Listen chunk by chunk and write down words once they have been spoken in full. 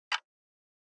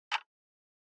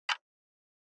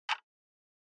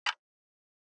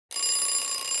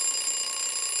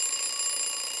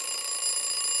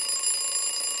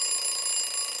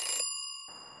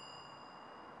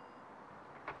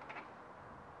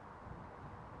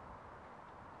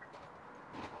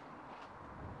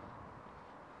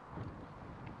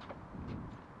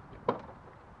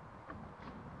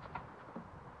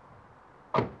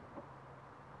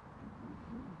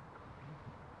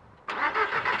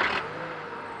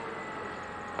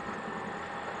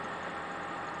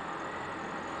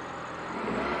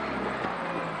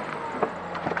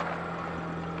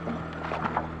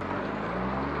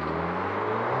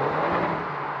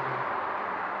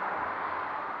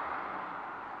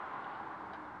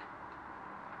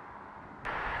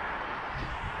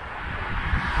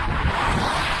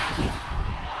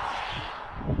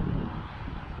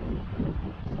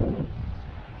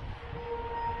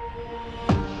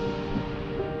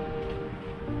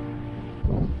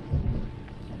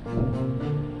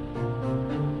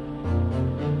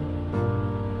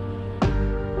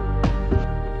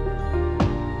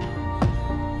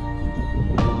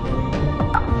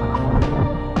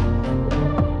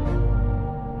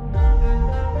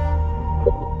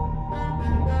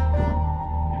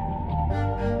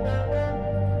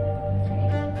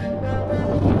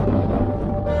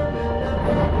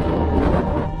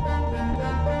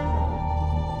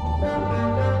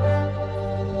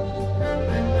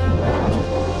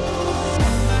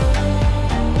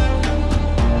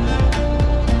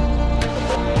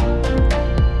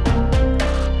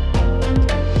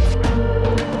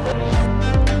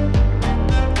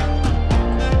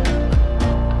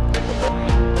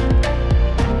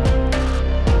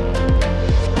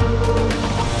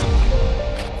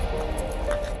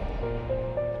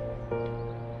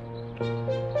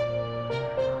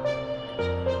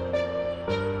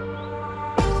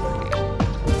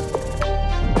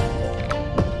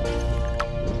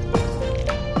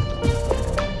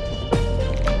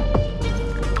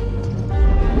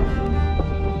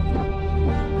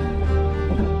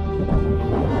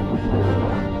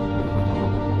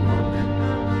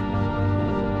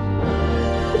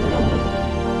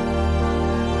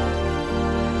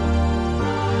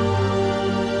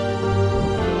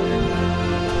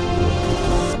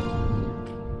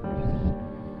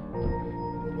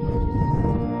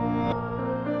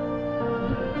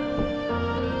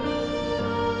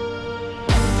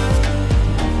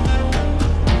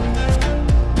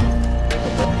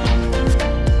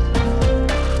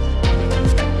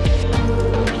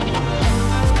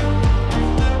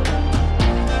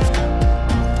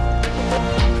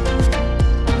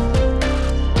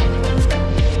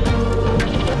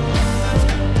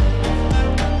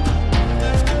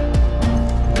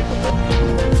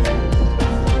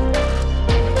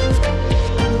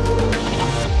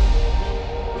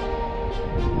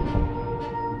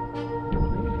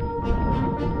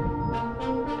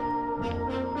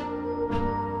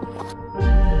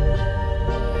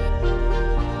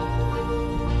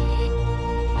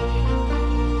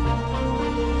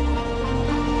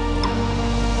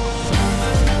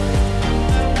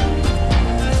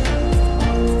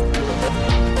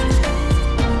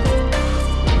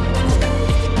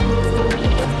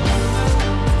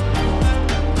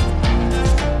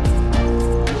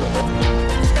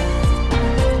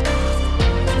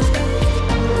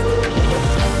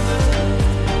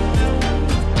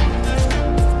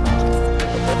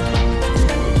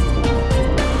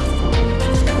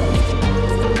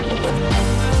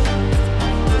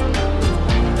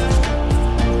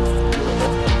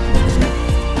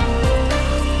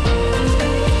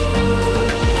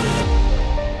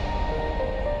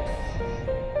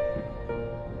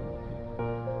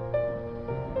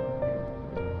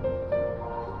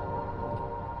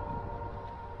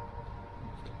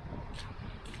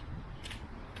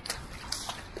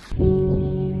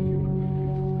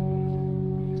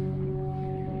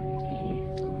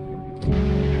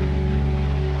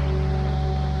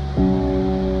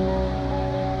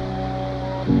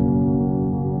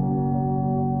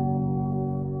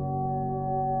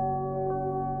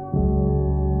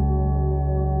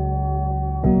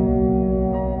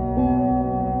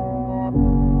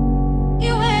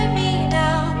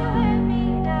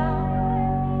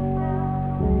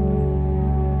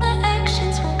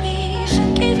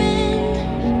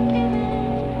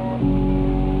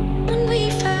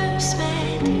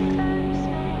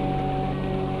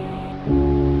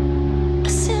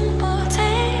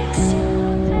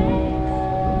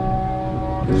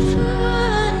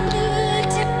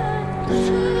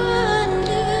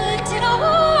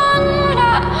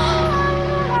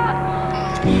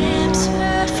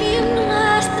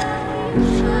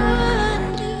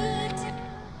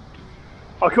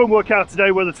I couldn't work out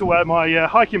today whether to wear my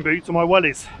hiking boots or my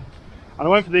wellies, and I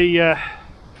went for the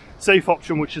safe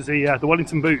option, which is the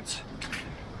Wellington boots.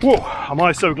 Whoa, am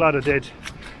I so glad I did.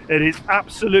 It is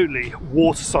absolutely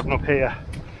water sodden up here,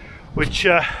 which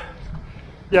yeah,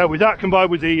 with that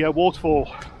combined with the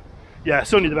waterfall, yeah,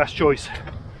 certainly the best choice.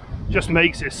 Just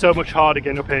makes it so much harder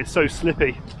getting up here. It's so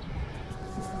slippy.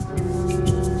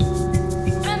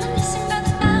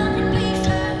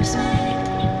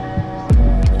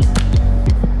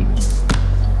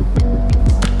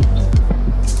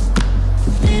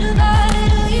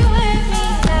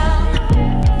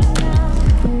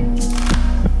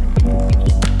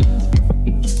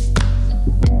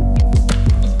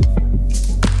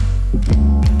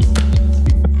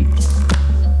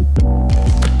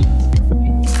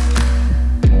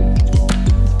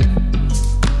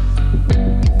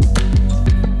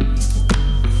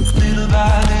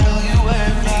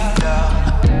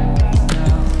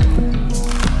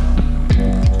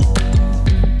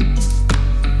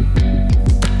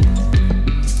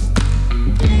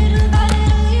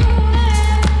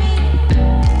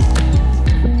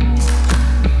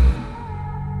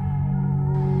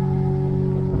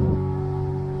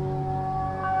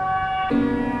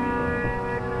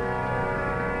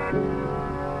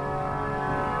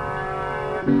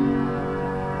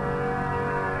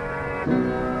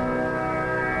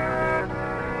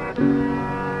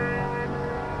 Well,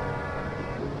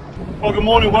 good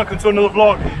morning, welcome to another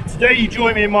vlog. Today you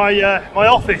join me in my my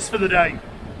office for the day.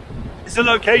 It's a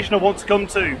location I want to come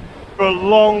to for a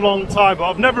long time, but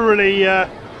I've never really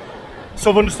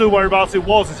sort of understood whereabouts it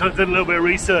was until I did a little bit of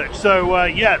research. So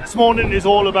yeah, this morning is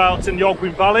all about in the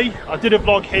Ogwen Valley. I did a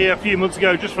vlog here a few months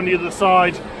ago just from the other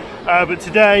side, but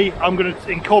today I'm going to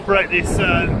incorporate this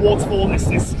waterfall,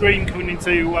 this stream coming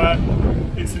into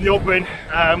the Ogwen,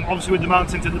 obviously with the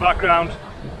mountains in the background.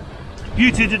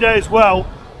 Beauty today as well,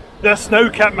 they're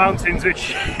snow-capped mountains,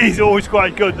 which is always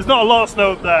quite good. There's not a lot of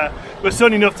snow up there, but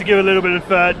sunny enough to give a little bit of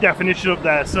definition up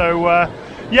there. So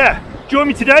yeah, join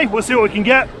me today, we'll see what we can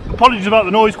get. Apologies about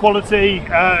the noise quality,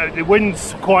 the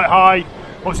wind's quite high,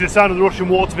 obviously the sound of the rushing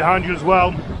water behind you as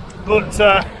well. But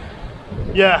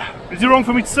yeah, is it wrong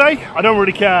for me to say? I don't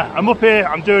really care. I'm up here,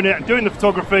 I'm doing it, I'm doing the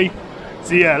photography.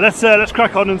 So yeah, let's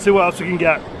crack on and see what else we can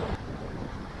get.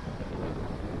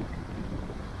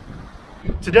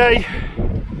 Today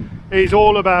is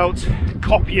all about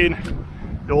copying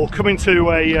or coming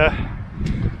to a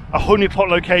honeypot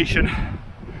location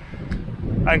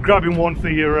and grabbing one for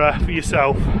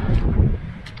yourself.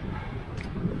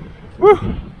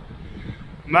 Woo!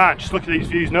 Man, just look at these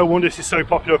views. No wonder this is so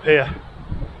popular up here.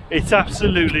 It's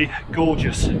absolutely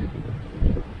gorgeous.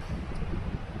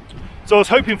 So I was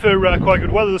hoping for quite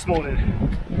good weather this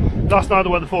morning. Last night the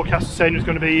weather forecast was saying it was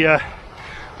going to be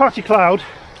patchy cloud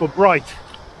but bright.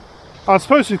 I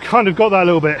suppose we've kind of got that a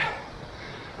little bit,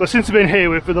 but since I've been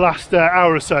here for the last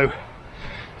hour or so,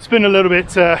 it's been a little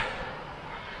bit yeah,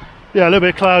 a little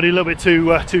bit cloudy, a little bit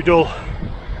too dull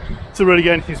to really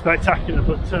get anything spectacular.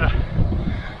 But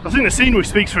I think the scenery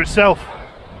speaks for itself.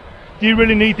 Do you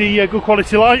really need the good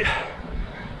quality light?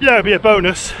 Yeah, it'd be a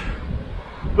bonus,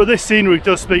 but this scenery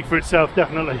does speak for itself,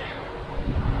 definitely.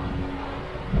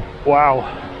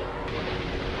 Wow.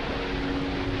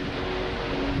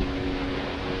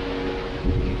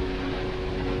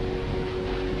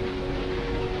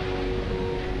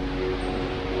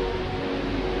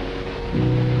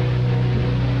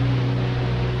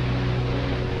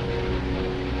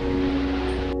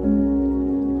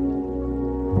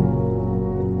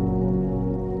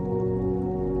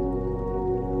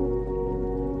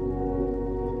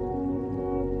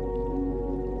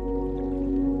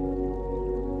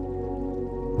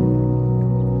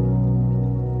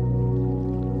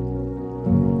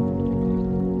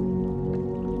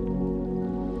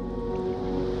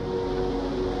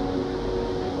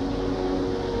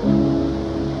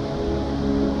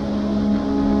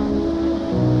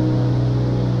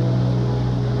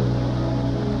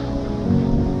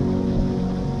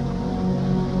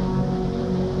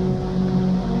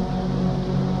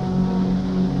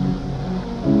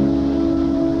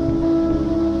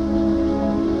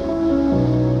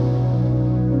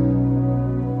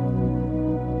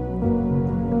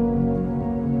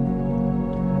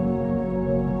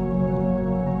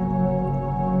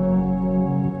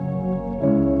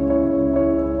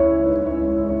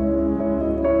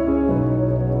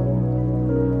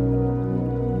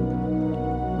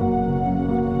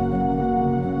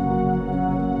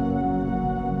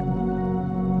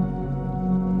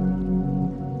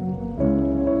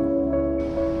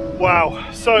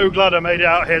 Wow, so glad I made it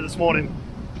out here this morning.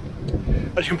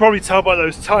 As you can probably tell by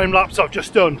those time lapse I've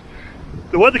just done,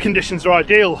 the weather conditions are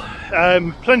ideal.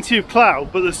 Plenty of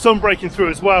cloud, but there's sun breaking through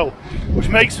as well, which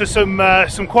makes for some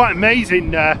quite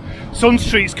amazing sun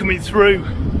streaks coming through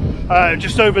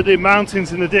just over the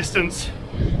mountains in the distance,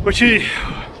 which is,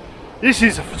 this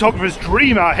is a photographer's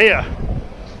dream out here,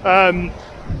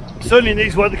 certainly in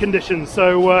these weather conditions.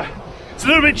 So it's a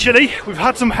little bit chilly. We've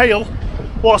had some hail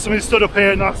whilst I'm stood up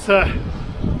here, and that's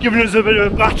giving us a bit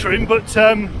of a battering, but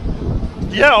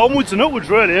yeah, onwards and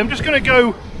upwards really. I'm just going to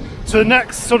go to the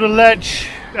next sort of ledge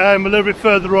a little bit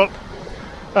further up,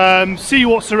 see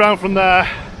what's around from there,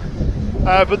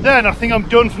 but then I think I'm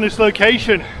done from this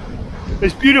location.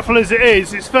 As beautiful as it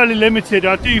is, it's fairly limited.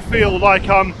 I do feel like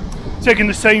I'm taking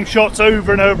the same shots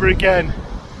over and over again,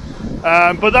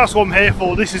 but that's what I'm here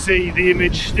for. This is the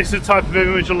image, this is the type of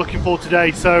image I'm looking for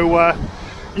today. So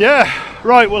yeah,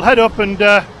 right, we'll head up and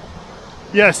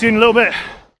yeah, see you in a little bit.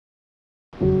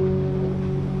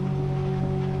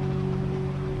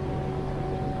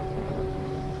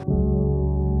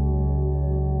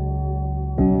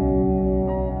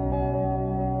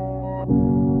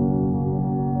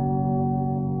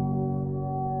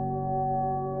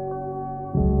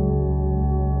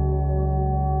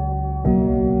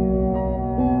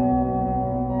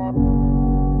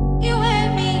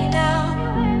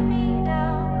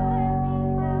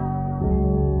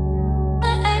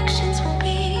 My actions will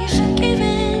be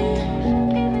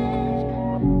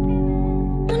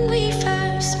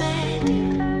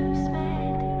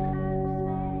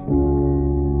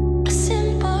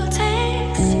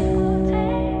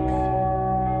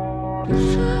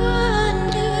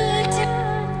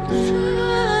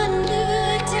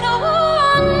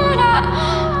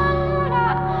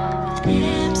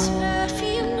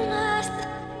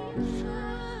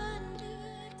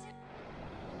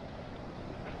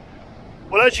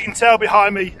you can tell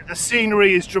behind me, the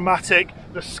scenery is dramatic,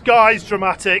 the sky's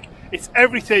dramatic. It's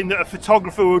everything that a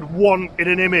photographer would want in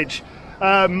an image.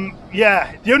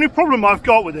 Yeah, the only problem I've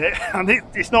got with it, and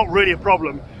it's not really a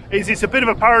problem, is it's a bit of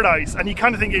a paradise, and you're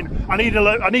kind of thinking, I need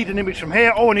an image from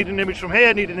here, oh, I need an image from here,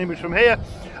 I need an image from here,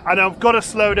 and I've got to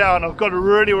slow down, I've got to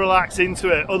really relax into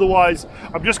it, otherwise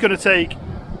I'm just going to take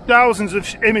thousands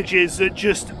of images that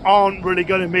just aren't really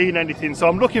going to mean anything. So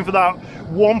I'm looking for that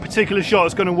one particular shot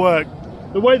that's going to work.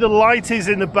 The way the light is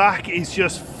in the back is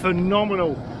just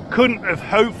phenomenal. Couldn't have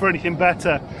hoped for anything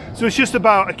better. So it's just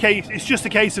a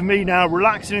case of me now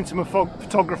relaxing into my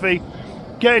photography,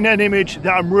 getting an image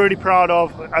that I'm really proud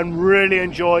of and really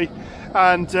enjoy,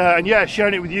 and yeah,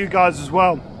 sharing it with you guys as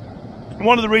well.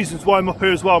 One of the reasons why I'm up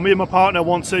here as well, me and my partner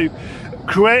want to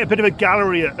create a bit of a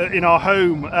gallery in our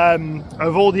home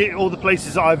of all the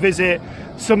places that I visit,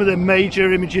 some of the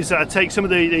major images that I take, some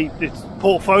of the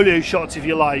portfolio shots, if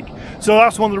you like. So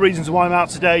that's one of the reasons why I'm out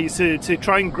today, is to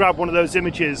try and grab one of those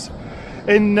images.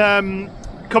 In a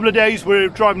couple of days we're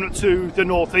driving up to the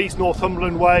northeast,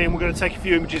 Northumberland way, and we're going to take a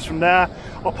few images from there.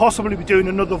 I'll possibly be doing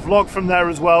another vlog from there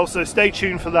as well, so stay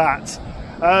tuned for that.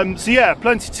 So yeah,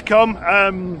 plenty to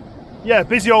come. Yeah,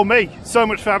 busy old me. So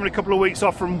much for having a couple of weeks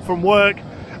off from work.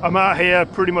 I'm out here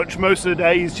pretty much most of the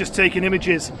days just taking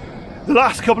images. The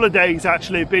last couple of days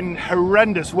actually have been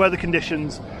horrendous weather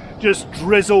conditions. Just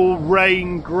drizzle,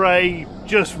 rain, grey,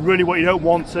 just really what you don't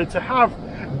want. So to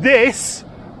have this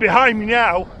behind me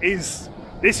now this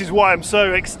is why I'm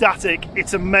so ecstatic.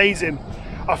 It's amazing.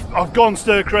 I've gone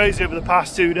stir crazy over the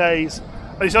past 2 days.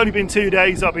 It's only been 2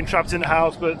 days I've been trapped in the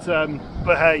house, but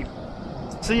hey.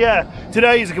 So yeah,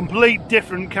 today is a complete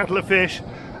different kettle of fish.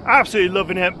 Absolutely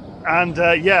loving it, and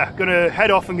yeah, gonna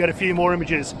head off and get a few more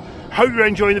images. Hope you're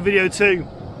enjoying the video too.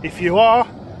 If you are,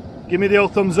 give me the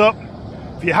old thumbs up.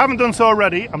 If you haven't done so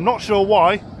already, I'm not sure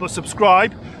why, but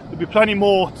subscribe. There'll be plenty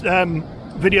more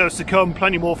videos to come,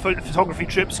 plenty more photography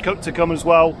trips to come as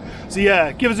well. So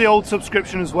yeah, give us the old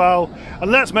subscription as well, and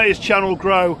let's make this channel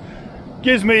grow.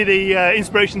 Gives me the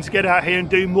inspiration to get out here and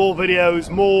do more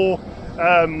videos, more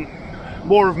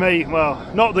of me.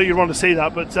 Well, not that you want to see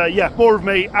that, but yeah, more of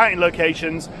me out in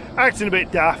locations, acting a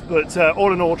bit daft, but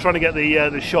all in all trying to get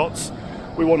the shots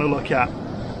we want to look at.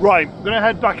 Right, I'm going to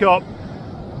head back up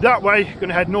that way, going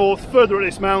to head north, further up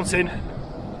this mountain,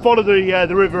 follow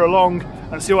the river along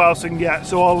and see what else I can get.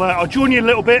 So I'll join you a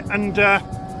little bit, and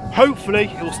hopefully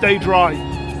it'll stay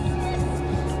dry.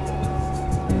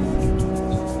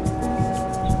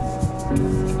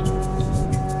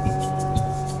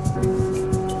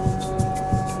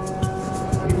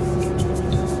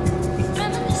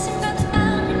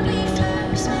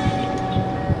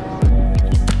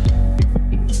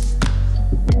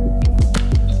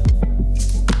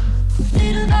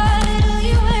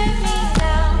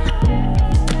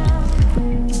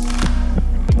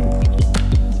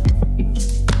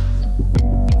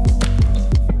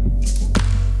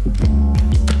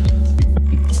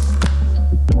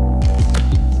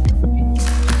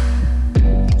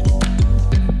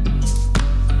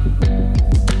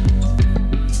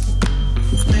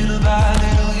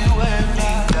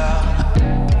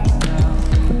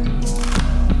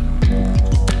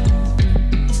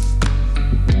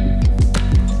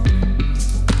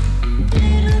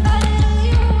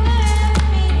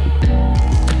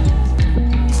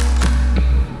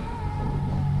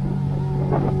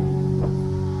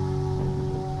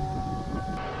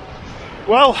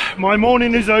 Well, my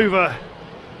morning is over.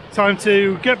 Time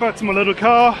to get back to my little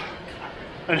car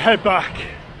and head back.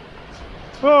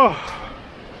 Oh,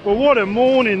 well, what a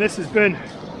morning this has been.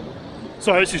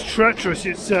 Sorry, this is treacherous,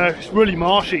 it's really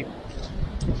marshy.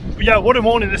 But yeah, what a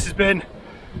morning this has been.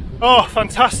 Oh,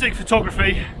 fantastic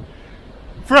photography,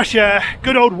 fresh air,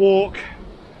 good old walk.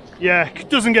 Yeah, it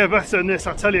doesn't get better than this,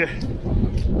 I tell you.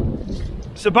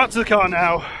 So back to the car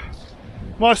now.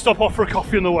 Might stop off for a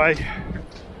coffee on the way.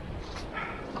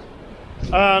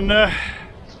 And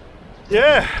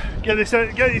yeah, get this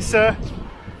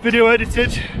video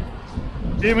edited,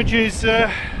 the images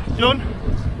done,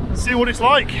 see what it's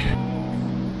like.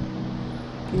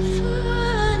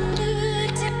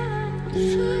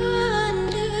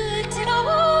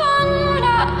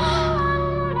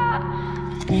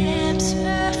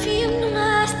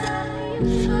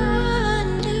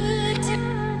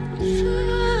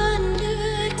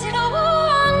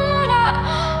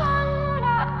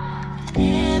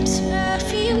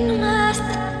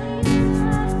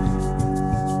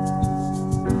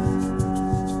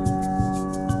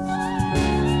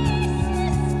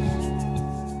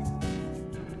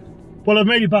 Well, I've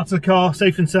made it back to the car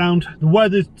safe and sound. The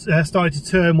weather started to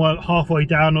turn halfway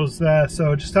down us there,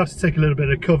 so I just had to take a little bit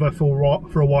of cover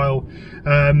for a while.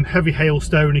 Heavy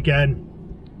hailstone again,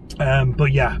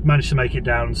 but yeah, managed to make it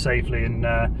down safely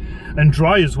and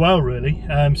dry as well, really.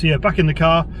 So yeah, back in the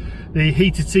car. The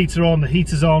heated seats are on, the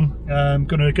heater's on. I'm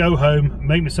gonna go home,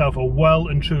 make myself a well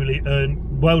and truly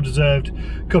earned, well-deserved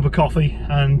cup of coffee,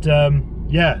 and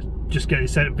yeah, just get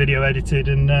this video edited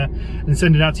and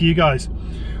send it out to you guys.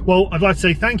 Well, I'd like to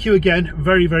say thank you again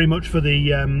very, very much for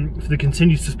the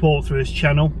continued support through this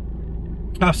channel.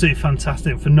 Absolutely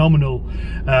fantastic, phenomenal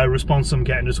response I'm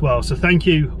getting as well. So thank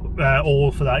you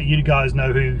all for that. You guys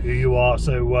know who you are.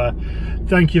 So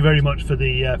thank you very much for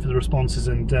the responses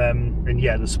and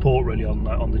yeah, the support really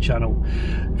on the channel.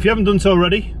 If you haven't done so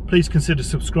already, please consider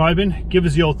subscribing. Give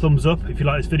us your thumbs up if you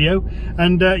like this video,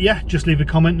 and yeah, just leave a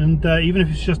comment, and even if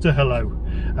it's just a hello,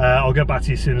 I'll get back to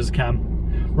you as soon as I can.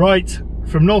 Right,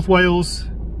 from North Wales,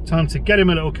 time to get in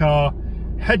my little car,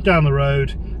 head down the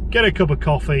road, get a cup of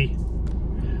coffee,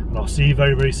 and I'll see you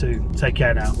very, very soon. Take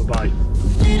care now. Bye-bye.